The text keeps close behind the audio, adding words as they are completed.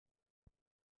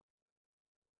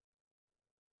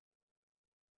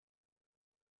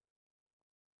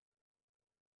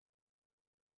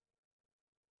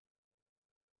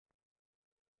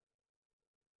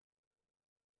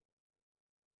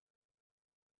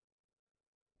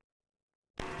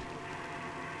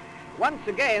Once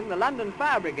again, the London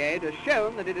Fire Brigade has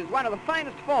shown that it is one of the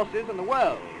finest forces in the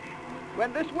world.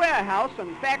 When this warehouse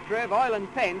and factory of oil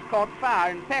and paint caught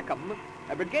fire in Peckham,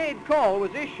 a brigade call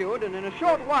was issued, and in a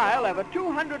short while over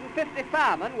 250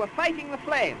 firemen were fighting the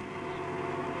flames.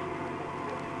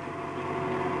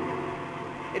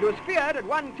 It was feared at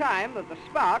one time that the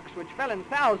sparks, which fell in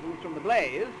thousands from the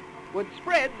blaze, would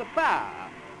spread the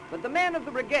fire, but the men of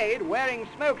the brigade, wearing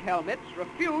smoke helmets,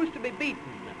 refused to be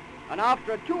beaten, and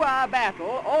after a 2-hour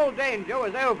battle, all danger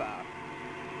was over.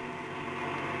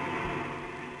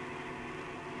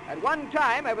 At one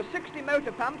time, over 60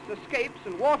 motor pumps, escapes,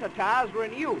 and water towers were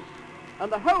in use, and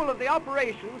the whole of the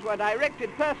operations were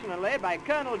directed personally by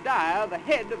Colonel Dyer, the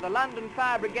head of the London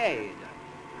Fire Brigade.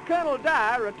 Colonel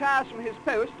Dyer retires from his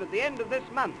post at the end of this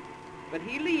month, but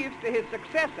he leaves to his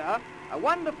successor a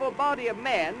wonderful body of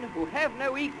men who have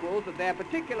no equals at their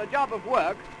particular job of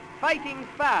work, fighting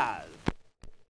fires.